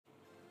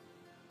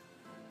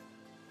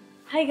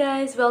Hi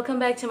guys, welcome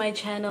back to my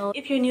channel.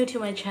 If you're new to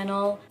my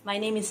channel, my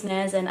name is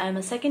Naz and I'm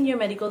a second year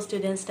medical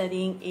student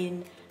studying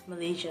in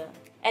Malaysia.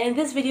 And in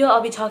this video,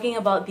 I'll be talking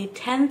about the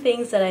 10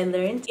 things that I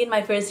learned in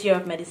my first year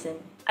of medicine.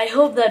 I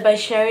hope that by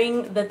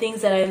sharing the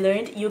things that I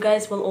learned, you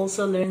guys will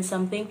also learn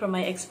something from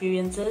my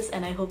experiences,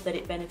 and I hope that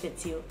it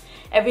benefits you.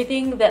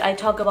 Everything that I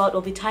talk about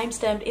will be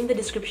timestamped in the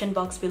description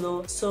box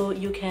below, so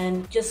you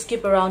can just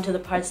skip around to the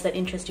parts that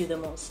interest you the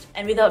most.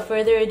 And without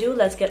further ado,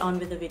 let's get on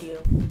with the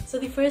video. So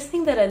the first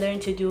thing that I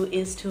learned to do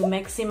is to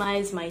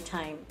maximize my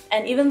time.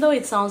 And even though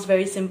it sounds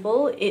very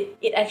simple,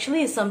 it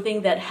actually is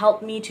something that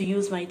helped me to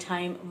use my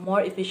time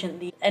more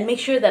efficiently and make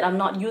sure that I'm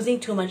not using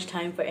too much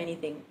time for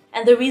anything.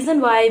 And the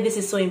reason why this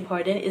is so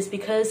important is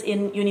because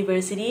in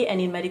university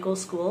and in medical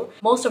school,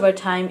 most of our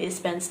time is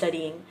spent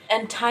studying.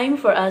 And time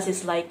for us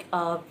is like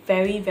a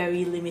very,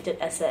 very limited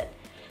asset.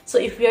 So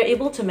if we are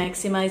able to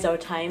maximize our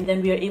time,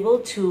 then we are able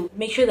to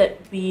make sure that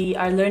we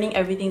are learning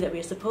everything that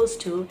we're supposed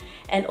to,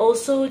 and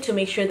also to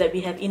make sure that we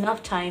have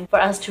enough time for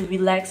us to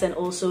relax and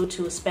also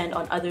to spend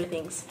on other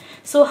things.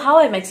 So how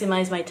I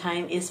maximize my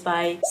time is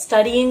by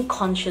studying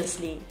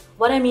consciously.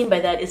 What I mean by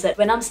that is that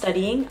when I'm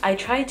studying, I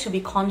try to be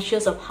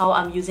conscious of how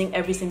I'm using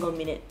every single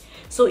minute.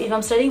 So if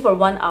I'm studying for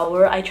 1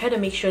 hour, I try to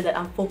make sure that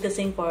I'm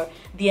focusing for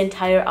the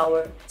entire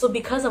hour. So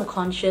because I'm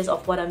conscious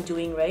of what I'm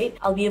doing, right,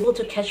 I'll be able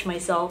to catch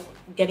myself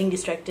getting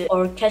distracted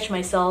or catch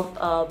myself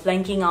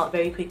blanking out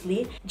very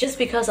quickly. Just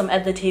because I'm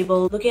at the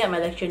table looking at my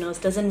lecture notes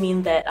doesn't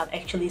mean that I'm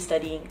actually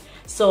studying.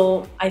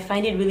 So I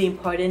find it really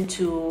important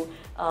to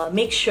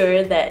make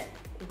sure that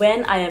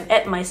when I am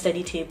at my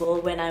study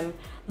table, when I'm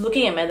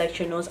looking at my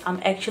lecture notes, I'm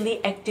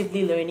actually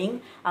actively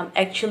learning. I'm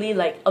actually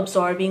like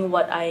absorbing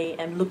what I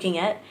am looking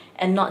at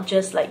and not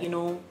just like,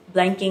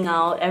 blanking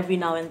out every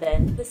now and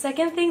then. The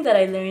second thing that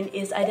I learned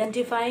is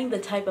identifying the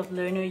type of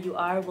learner you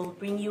are will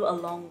bring you a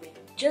long way.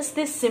 Just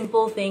this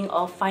simple thing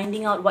of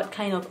finding out what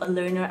kind of a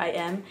learner I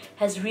am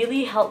has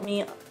really helped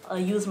me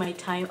use my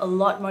time a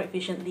lot more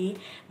efficiently,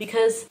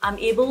 because I'm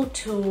able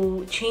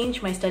to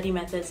change my study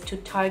methods to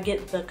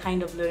target the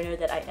kind of learner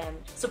that I am.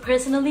 So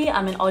personally,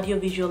 I'm an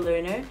audiovisual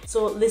learner,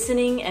 so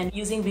listening and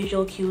using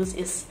visual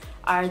cues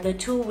are the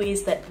two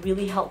ways that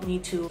really help me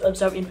to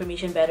absorb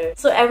information better.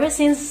 So ever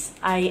since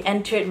I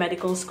entered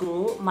medical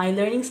school, my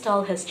learning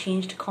style has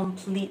changed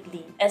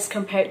completely as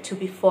compared to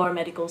before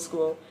medical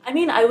school. I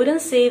mean, I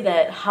wouldn't say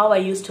that how I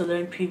used to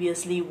learn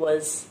previously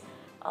was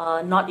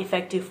not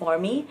effective for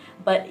me,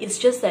 but it's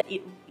just that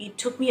it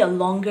took me a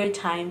longer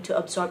time to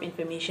absorb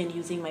information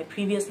using my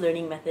previous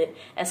learning method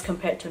as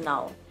compared to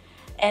now.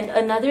 And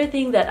another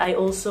thing that I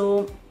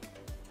also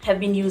have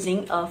been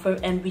using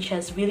and which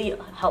has really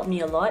helped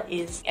me a lot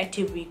is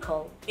active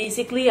recall.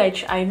 Basically,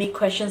 I make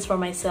questions for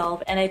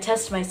myself and I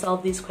test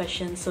myself these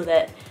questions so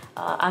that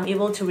I'm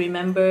able to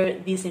remember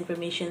this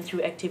information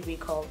through active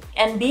recall.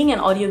 And being an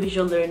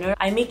audiovisual learner,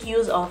 I make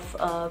use of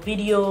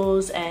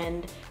videos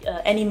and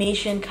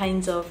animation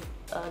kinds of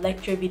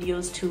lecture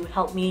videos to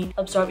help me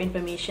absorb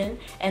information,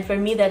 and for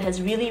me that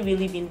has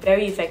really been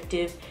very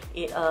effective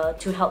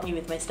to help me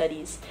with my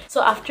studies.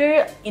 So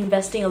after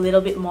investing a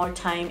little bit more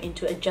time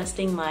into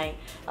adjusting my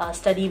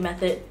study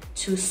method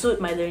to suit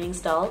my learning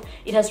style,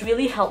 it has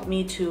really helped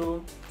me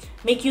to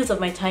make use of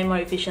my time more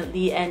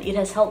efficiently, and it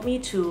has helped me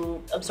to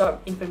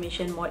absorb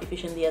information more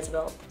efficiently as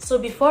well. So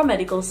before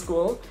medical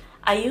school,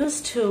 I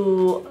used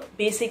to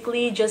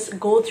basically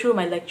just go through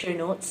my lecture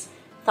notes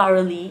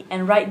thoroughly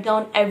and write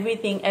down every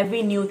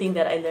new thing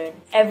that I learned.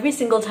 Every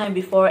single time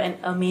before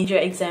a major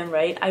exam,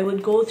 right, I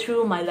would go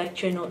through my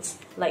lecture notes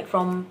like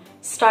from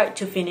start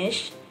to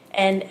finish,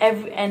 and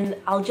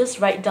I'll just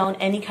write down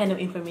any kind of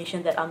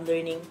information that I'm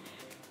learning.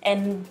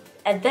 And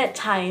at that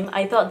time,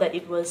 I thought that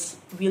it was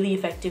really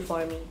effective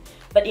for me.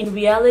 But in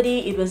reality,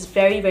 it was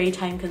very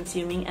time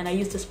consuming, and I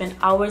used to spend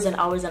hours and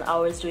hours and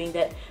hours doing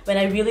that when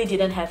I really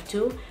didn't have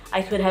to.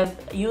 I could have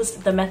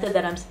used the method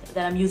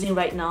that I'm using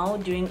right now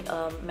during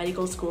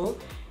medical school,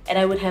 and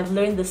I would have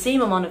learned the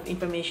same amount of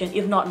information,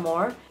 if not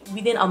more,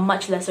 within a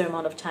much lesser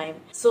amount of time.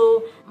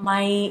 So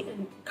my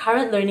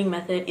current learning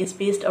method is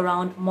based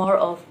around more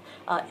of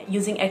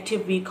using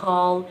active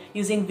recall,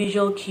 using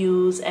visual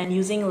cues, and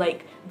using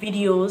like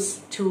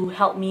videos to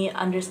help me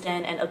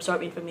understand and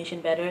absorb information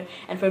better.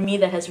 And for me,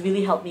 that has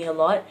really helped me a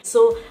lot.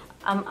 So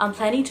I'm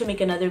planning to make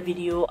another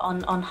video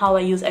on how I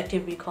use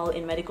active recall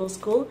in medical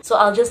school. So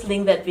I'll just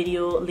link that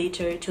video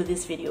later to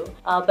this video.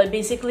 But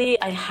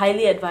basically, I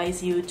highly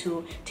advise you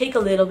to take a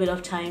little bit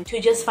of time to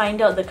just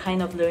find out the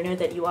kind of learner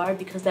that you are,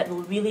 because that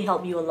will really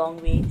help you a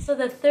long way. So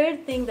the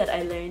third thing that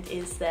I learned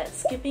is that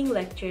skipping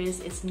lectures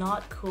is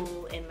not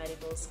cool in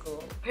medical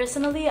school.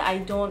 Personally, I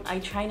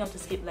try not to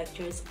skip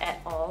lectures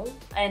at all.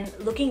 And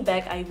looking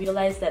back, I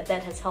realized that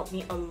has helped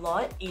me a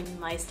lot in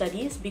my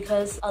studies,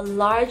 because a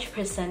large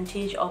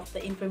percentage of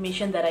the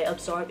information that I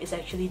absorb is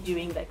actually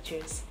during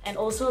lectures, and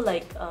also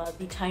like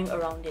the time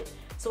around it.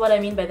 So what I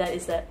mean by that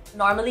is that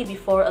normally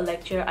before a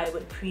lecture, I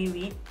would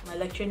pre-read my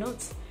lecture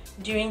notes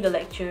during the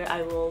lecture,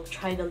 I will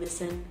try to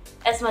listen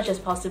as much as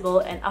possible,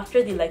 and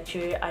after the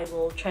lecture, I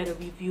will try to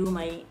review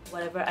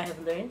whatever I have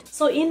learned.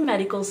 So in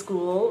medical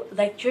school,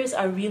 lectures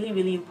are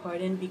really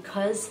important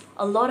because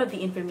a lot of the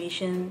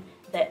information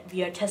that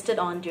we are tested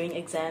on during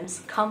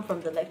exams come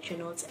from the lecture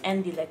notes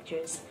and the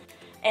lectures.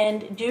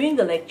 And during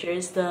the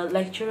lectures, the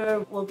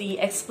lecturer will be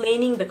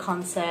explaining the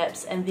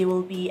concepts, and they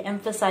will be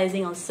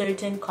emphasizing on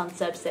certain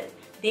concepts that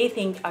they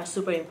think are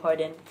super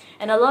important.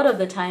 And a lot of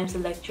the times the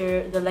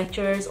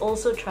lecturers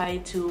also try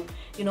to,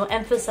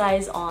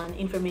 emphasize on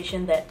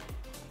information that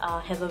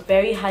have a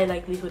very high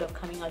likelihood of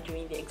coming out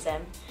during the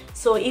exam.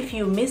 So if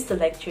you miss the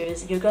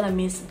lectures, you're gonna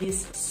miss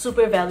this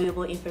super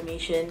valuable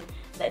information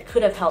that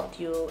could have helped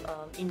you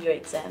in your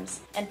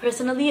exams. And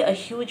personally, a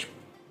huge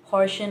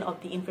portion of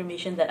the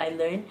information that I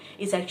learned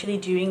is actually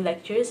during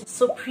lectures.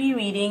 So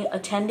pre-reading,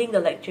 attending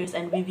the lectures,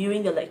 and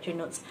reviewing the lecture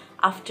notes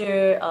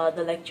after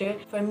the lecture,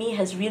 for me,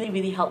 has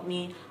really helped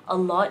me a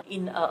lot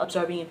in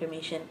absorbing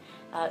information.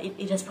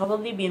 It has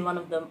probably been one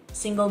of the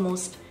single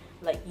most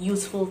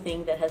useful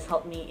thing that has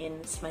helped me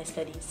in my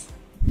studies.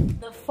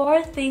 The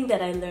fourth thing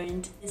that I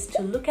learned is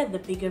to look at the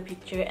bigger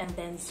picture and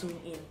then zoom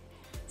in.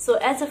 So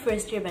as a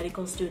first-year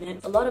medical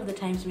student, a lot of the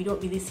times we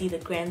don't really see the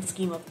grand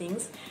scheme of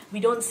things.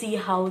 We don't see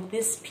how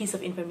this piece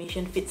of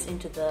information fits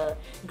into the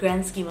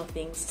grand scheme of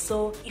things.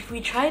 So if we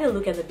try to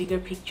look at the bigger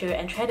picture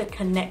and try to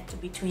connect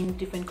between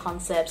different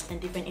concepts and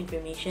different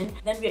information,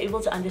 then we're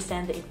able to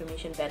understand the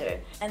information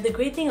better. And the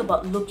great thing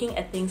about looking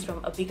at things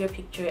from a bigger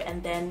picture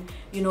and then,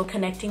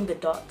 connecting the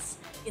dots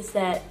is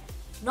that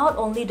not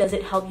only does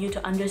it help you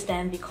to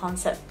understand the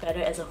concept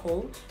better as a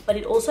whole, but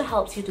it also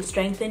helps you to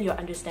strengthen your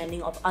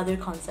understanding of other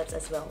concepts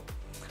as well.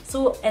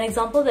 So an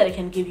example that I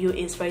can give you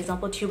is, for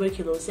example,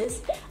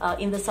 tuberculosis.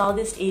 In the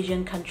Southeast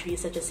Asian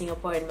countries such as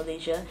Singapore and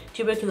Malaysia,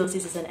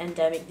 tuberculosis is an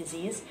endemic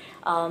disease.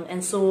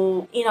 And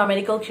so in our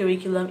medical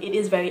curriculum, it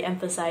is very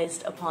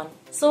emphasized upon.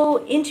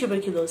 So in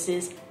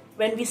tuberculosis,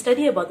 when we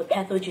study about the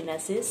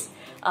pathogenesis,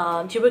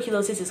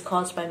 tuberculosis is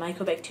caused by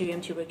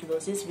Mycobacterium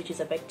tuberculosis, which is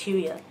a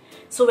bacteria.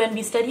 So when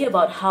we study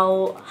about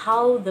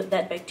how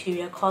that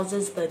bacteria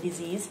causes the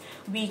disease,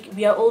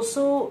 we are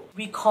also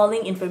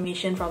recalling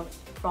information from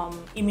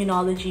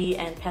immunology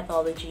and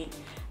pathology.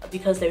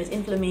 Because there is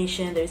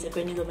inflammation, there is a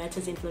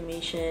granulomatous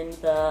inflammation,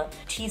 the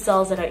T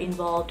cells that are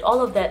involved,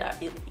 all of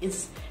that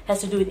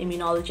has to do with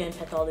immunology and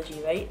pathology,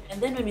 right?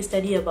 And then when we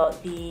study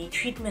about the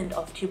treatment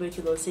of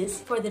tuberculosis,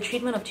 for the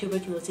treatment of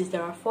tuberculosis,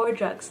 there are 4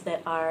 drugs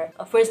that are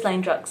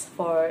first-line drugs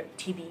for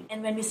TB.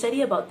 And when we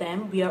study about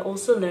them, we are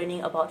also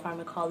learning about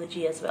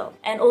pharmacology as well.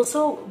 And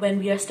also, when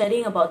we are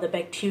studying about the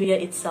bacteria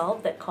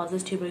itself that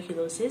causes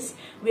tuberculosis,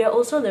 we are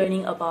also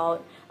learning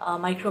about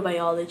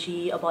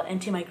microbiology, about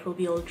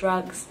antimicrobial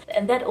drugs,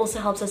 and that also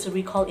helps us to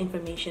recall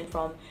information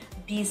from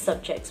these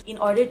subjects. In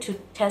order to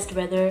test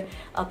whether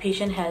a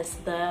patient has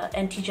the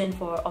antigen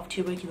of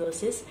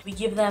tuberculosis, we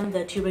give them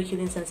the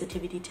tuberculin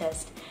sensitivity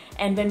test.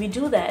 And when we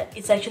do that,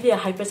 it's actually a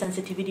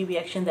hypersensitivity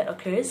reaction that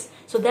occurs.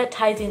 So that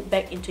ties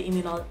back into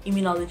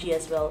immunology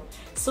as well.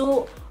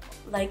 So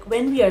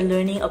when we are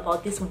learning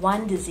about this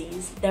one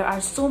disease, there are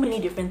so many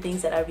different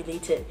things that are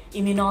related.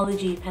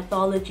 Immunology,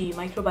 pathology,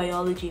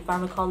 microbiology,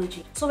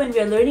 pharmacology. So when we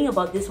are learning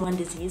about this one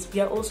disease,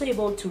 we are also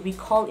able to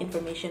recall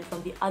information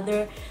from the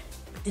other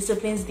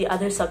disciplines, the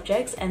other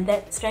subjects, and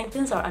that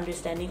strengthens our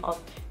understanding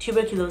of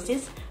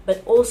tuberculosis,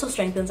 but also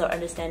strengthens our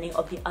understanding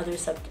of the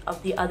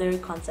other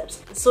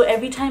concepts. So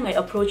every time I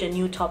approach a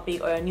new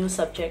topic or a new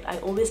subject, I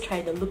always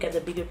try to look at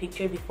the bigger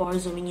picture before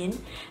zooming in,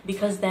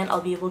 because then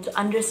I'll be able to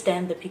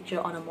understand the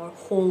picture on a more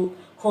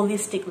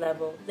holistic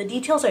level. The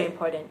details are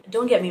important.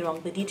 Don't get me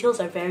wrong, the details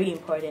are very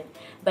important,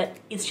 but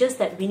it's just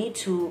that we need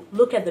to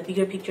look at the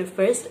bigger picture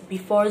first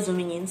before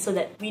zooming in so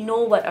that we know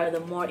what are the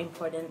more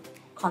important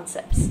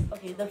concepts.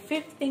 Okay, the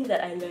 5th thing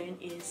that I learned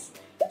is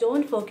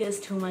don't focus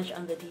too much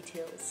on the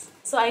details.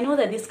 So I know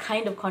that this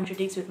kind of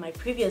contradicts with my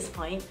previous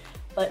point,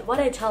 but what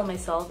I tell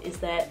myself is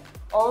that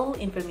all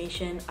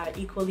information are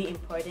equally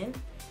important,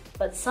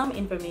 but some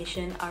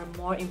information are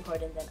more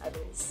important than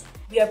others.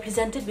 We are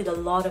presented with a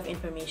lot of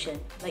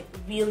information,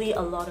 really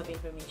a lot of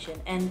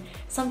information, and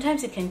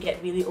sometimes it can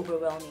get really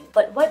overwhelming.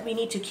 But what we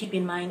need to keep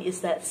in mind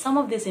is that some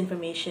of this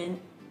information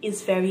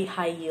is very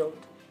high yield,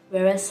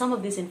 whereas some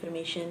of this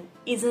information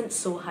isn't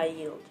so high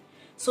yield.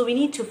 So we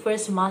need to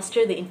first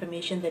master the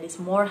information that is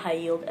more high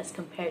yield as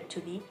compared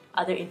to the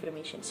other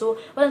information. So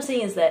what I'm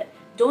saying is that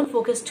don't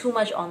focus too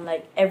much on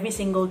every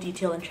single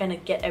detail and trying to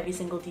get every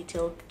single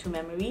detail to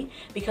memory,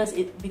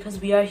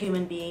 because we are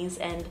human beings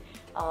and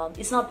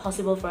it's not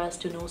possible for us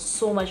to know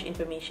so much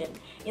information.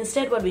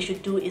 Instead, what we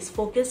should do is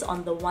focus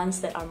on the ones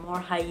that are more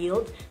high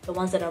yield, the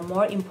ones that are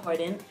more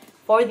important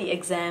for the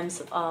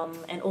exams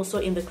and also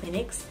in the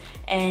clinics,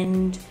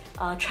 and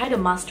try to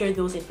master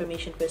those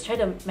information first. Try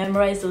to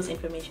memorize those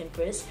information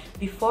first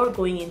before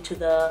going into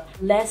the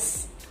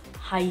less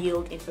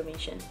high-yield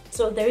information.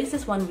 So there is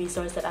this one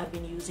resource that I've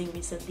been using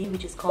recently,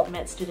 which is called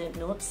Med Student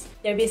Notes.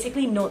 They're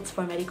basically notes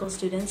for medical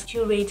students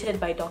curated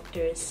by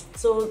doctors.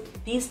 So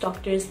these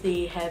doctors,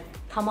 they have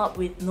come up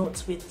with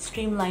notes with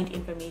streamlined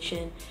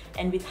information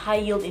and with high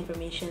yield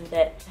information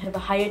that have a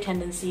higher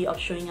tendency of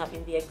showing up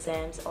in the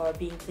exams or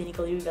being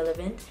clinically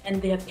relevant,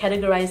 and they have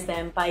categorized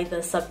them by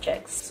the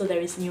subjects. So there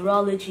is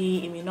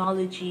neurology,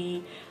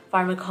 immunology,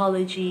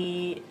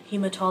 pharmacology,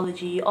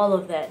 hematology, all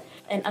of that.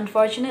 And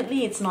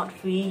unfortunately, it's not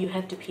free, you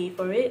have to pay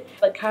for it.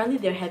 But currently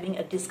they're having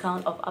a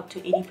discount of up to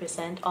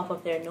 80% off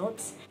of their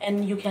notes.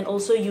 And you can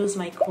also use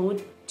my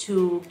code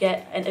to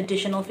get an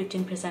additional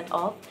 15%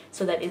 off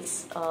so that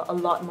it's a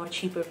lot more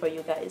cheaper for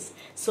you guys.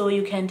 So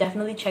you can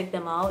definitely check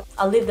them out.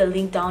 I'll leave the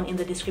link down in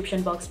the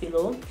description box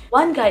below.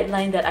 One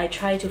guideline that I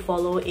try to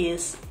follow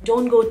is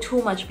don't go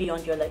too much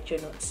beyond your lecture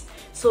notes.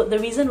 So the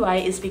reason why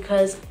is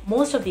because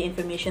most of the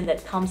information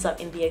that comes up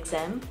in the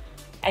exam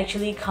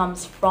actually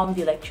comes from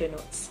the lecture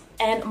notes.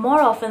 And more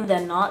often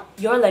than not,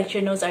 your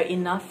lecture notes are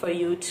enough for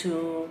you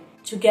to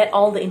get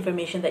all the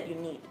information that you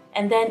need.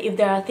 And then if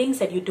there are things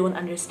that you don't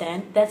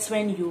understand, that's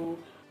when you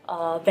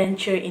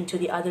venture into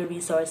the other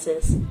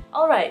resources.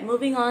 Alright,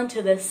 moving on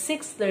to the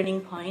 6th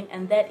learning point,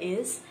 and that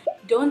is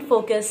don't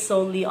focus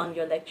solely on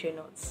your lecture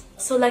notes.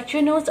 So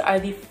lecture notes are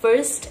the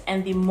first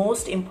and the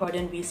most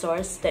important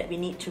resource that we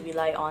need to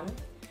rely on.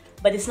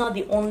 But it's not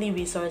the only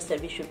resource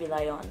that we should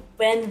rely on.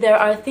 When there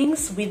are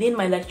things within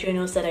my lecture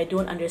notes that I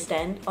don't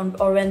understand,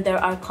 or when there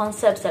are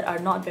concepts that are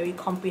not very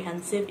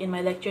comprehensive in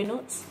my lecture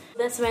notes,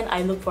 that's when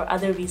I look for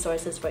other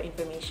resources for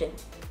information.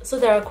 So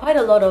there are quite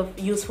a lot of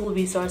useful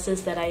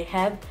resources that I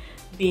have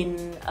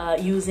been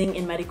using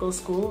in medical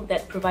school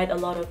that provide a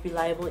lot of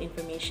reliable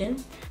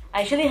information.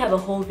 I actually have a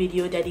whole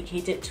video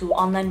dedicated to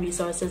online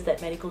resources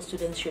that medical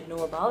students should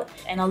know about,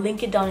 and I'll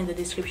link it down in the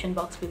description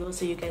box below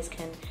so you guys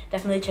can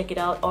definitely check it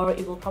out, or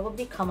it will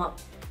probably come up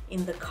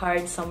in the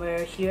card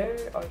somewhere here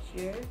or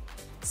here.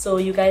 So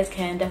you guys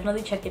can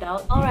definitely check it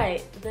out.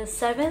 Alright, the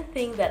 7th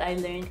thing that I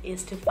learned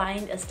is to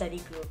find a study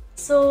group.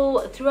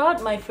 So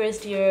throughout my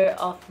first year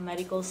of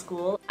medical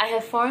school, I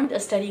have formed a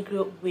study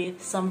group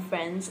with some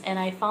friends and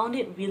I found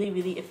it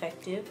really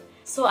effective.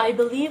 So I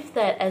believe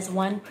that as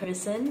one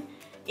person,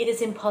 it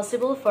is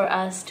impossible for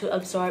us to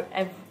absorb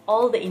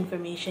all the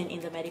information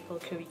in the medical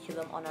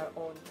curriculum on our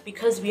own.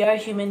 Because we are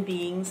human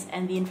beings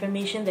and the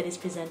information that is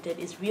presented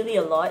is really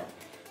a lot.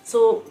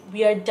 So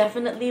we are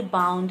definitely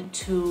bound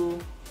to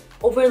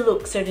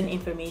overlook certain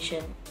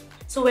information.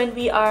 So when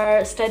we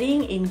are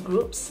studying in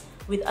groups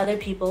with other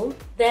people,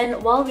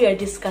 then while we are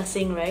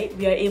discussing, right,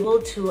 we are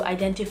able to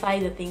identify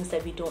the things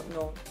that we don't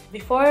know.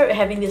 Before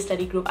having this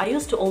study group, I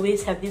used to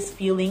always have this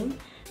feeling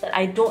that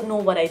I don't know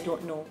what I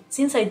don't know.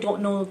 Since I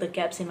don't know the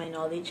gaps in my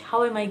knowledge,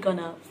 how am I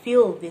gonna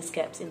fill these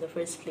gaps in the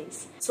first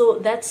place? So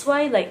that's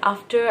why, like,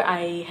 after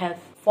I have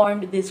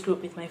formed this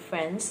group with my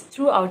friends,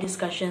 through our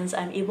discussions,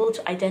 I'm able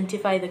to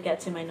identify the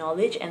gaps in my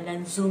knowledge and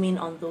then zoom in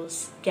on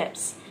those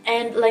gaps.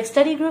 And like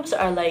study groups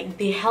are like,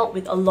 they help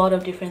with a lot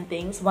of different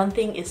things. One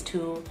thing is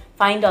to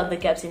find out the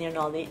gaps in your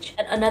knowledge.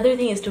 And another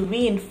thing is to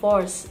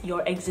reinforce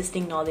your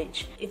existing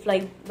knowledge. If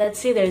like, let's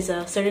say there's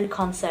a certain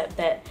concept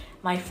that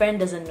my friend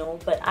doesn't know,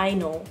 but I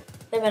know,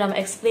 then when I'm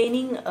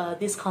explaining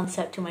this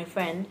concept to my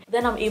friend,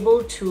 then I'm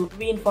able to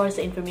reinforce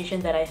the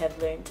information that I have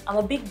learned. I'm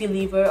a big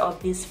believer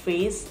of this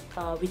phrase,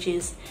 which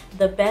is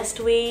the best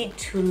way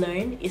to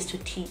learn is to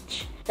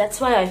teach.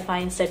 That's why I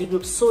find study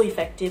groups so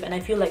effective, and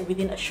I feel like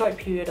within a short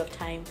period of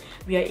time,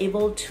 we are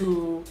able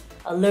to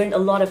learn a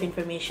lot of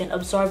information,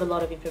 absorb a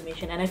lot of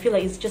information, and I feel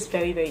like it's just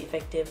very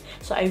effective.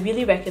 So I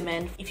really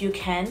recommend, if you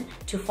can,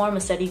 to form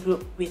a study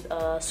group with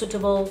a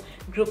suitable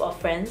group of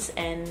friends,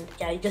 and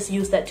yeah, just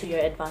use that to your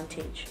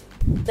advantage.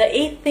 The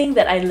 8th thing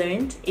that I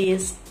learned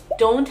is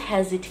don't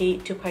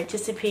hesitate to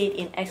participate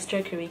in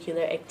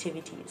extracurricular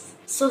activities.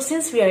 So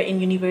since we are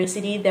in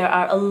university, there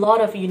are a lot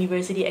of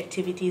university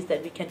activities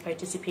that we can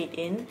participate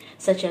in,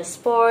 such as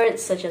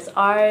sports, such as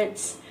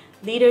arts,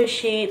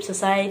 leadership,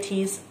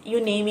 societies,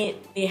 you name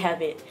it, they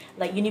have it.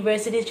 Like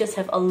universities just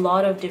have a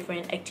lot of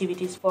different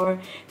activities for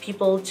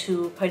people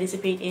to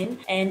participate in.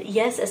 And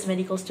yes, as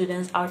medical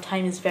students, our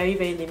time is very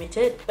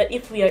limited. But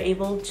if we are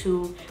able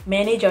to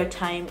manage our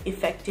time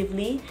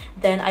effectively,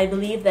 then I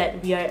believe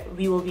that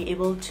we will be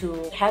able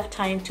to have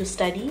time to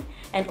study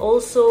and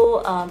also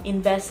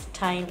invest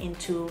time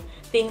into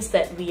things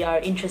that we are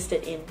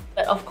interested in.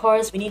 But of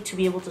course, we need to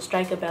be able to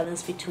strike a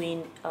balance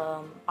between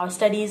our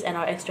studies and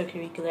our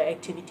extracurricular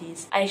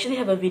activities. I actually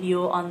have a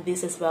video on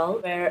this as well,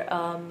 where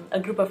a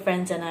group of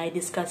friends and I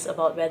discuss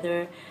about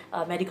whether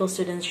medical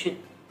students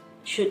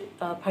should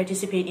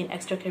participate in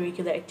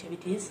extracurricular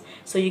activities.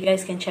 So you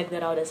guys can check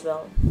that out as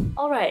well.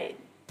 Alright,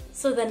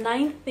 so the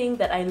 9th thing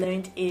that I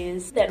learned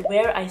is that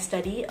where I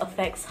study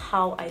affects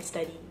how I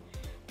study.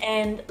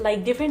 And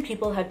like different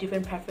people have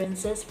different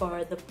preferences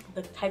for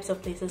the types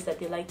of places that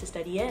they like to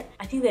study at.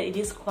 I think that it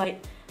is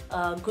quite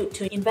good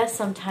to invest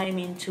some time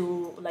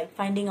into like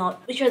finding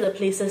out which are the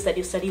places that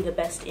you study the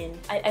best in.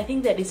 I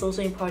think that it's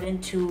also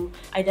important to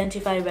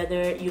identify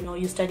whether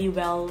you study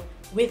well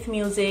with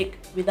music,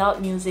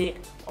 without music,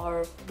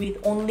 or with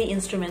only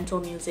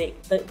instrumental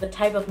music. The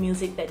type of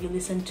music that you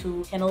listen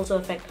to can also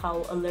affect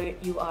how alert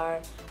you are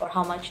or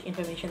how much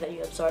information that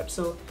you absorb.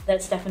 So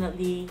that's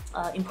definitely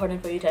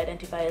important for you to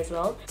identify as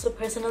well. So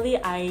personally,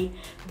 I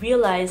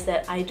realized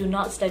that I do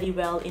not study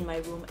well in my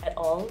room at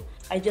all.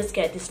 I just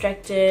get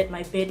distracted.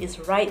 My bed is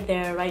right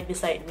there, right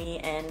beside me,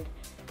 and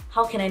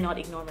how can I not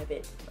ignore my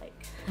bed?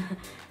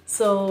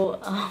 So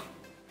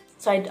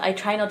I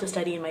try not to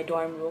study in my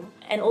dorm room.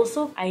 And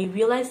also, I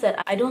realized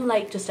that I don't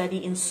like to study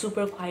in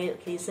super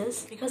quiet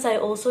places because I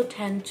also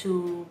tend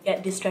to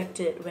get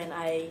distracted when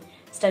I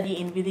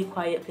study in really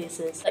quiet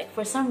places. Like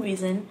for some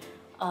reason,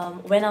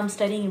 when I'm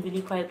studying in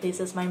really quiet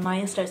places, my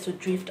mind starts to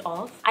drift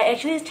off. I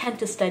actually tend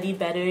to study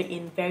better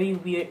in very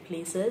weird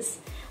places.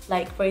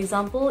 Like for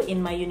example,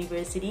 in my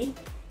university,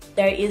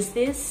 there is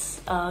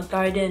this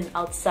garden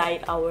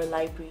outside our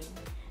library,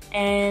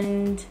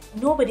 and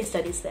nobody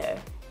studies there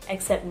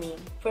except me.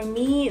 For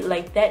me,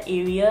 like that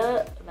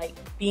area, like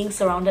being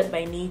surrounded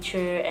by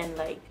nature and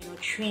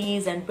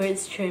trees and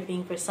birds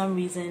chirping, for some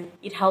reason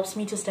it helps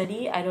me to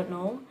study. I don't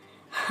know.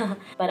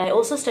 But I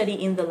also study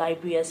in the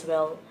library as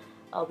well,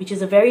 which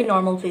is a very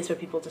normal place for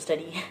people to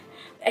study.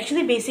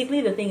 Actually,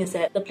 basically the thing is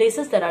that the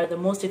places that are the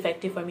most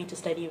effective for me to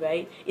study,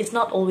 right, it's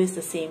not always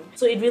the same.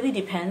 So it really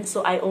depends.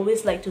 So I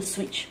always like to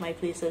switch my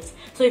places.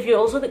 So if you're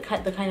also the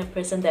kind of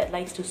person that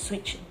likes to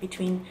switch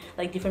between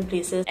like different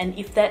places, and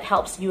if that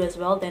helps you as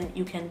well, then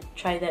you can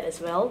try that as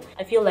well.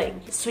 I feel like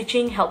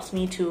switching helps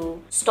me to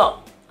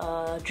stop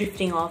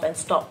drifting off and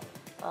stop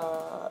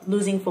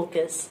losing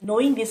focus.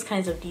 Knowing these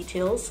kinds of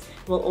details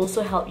will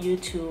also help you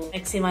to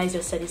maximize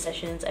your study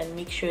sessions and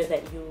make sure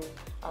that you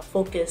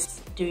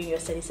focus during your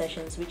study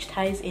sessions, which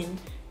ties in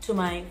to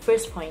my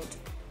first point,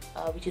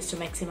 which is to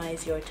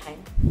maximize your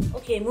time.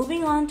 Okay,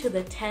 moving on to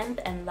the 10th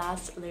and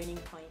last learning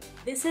point.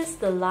 This is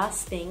the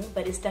last thing,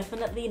 but it's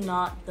definitely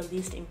not the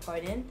least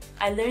important.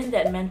 I learned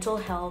that mental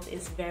health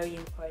is very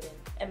important.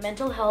 And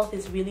mental health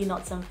is really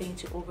not something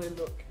to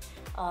overlook.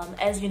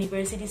 As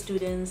university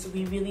students,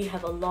 we really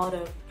have a lot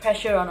of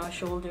pressure on our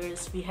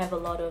shoulders. We have a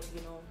lot of,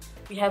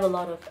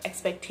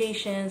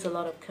 expectations, a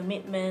lot of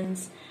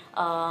commitments.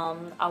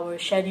 Our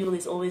schedule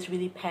is always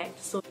really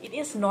packed. So it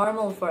is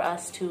normal for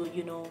us to,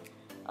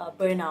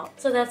 burn out.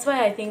 So that's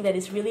why I think that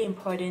it's really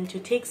important to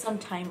take some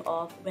time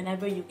off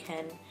whenever you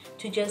can,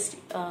 to just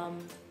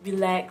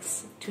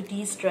relax, to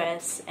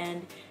de-stress,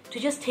 and to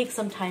just take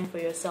some time for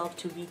yourself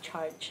to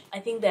recharge. I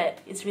think that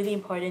it's really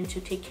important to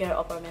take care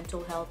of our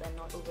mental health and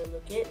not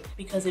overlook it,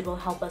 because it will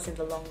help us in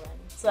the long run.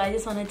 So I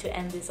just wanted to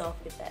end this off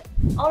with that.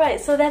 Alright,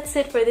 so that's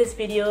it for this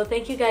video.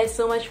 Thank you guys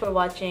so much for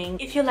watching.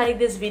 If you like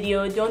this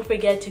video, don't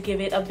forget to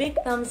give it a big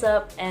thumbs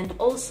up, and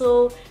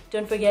also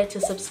don't forget to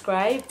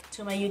subscribe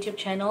to my YouTube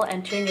channel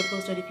and turn your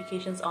post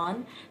notifications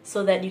on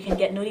so that you can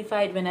get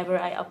notified whenever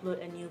I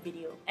upload a new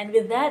video. And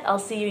with that, I'll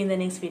see you in the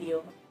next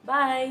video.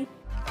 Bye!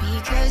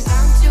 Because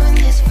I'm doing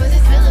this for the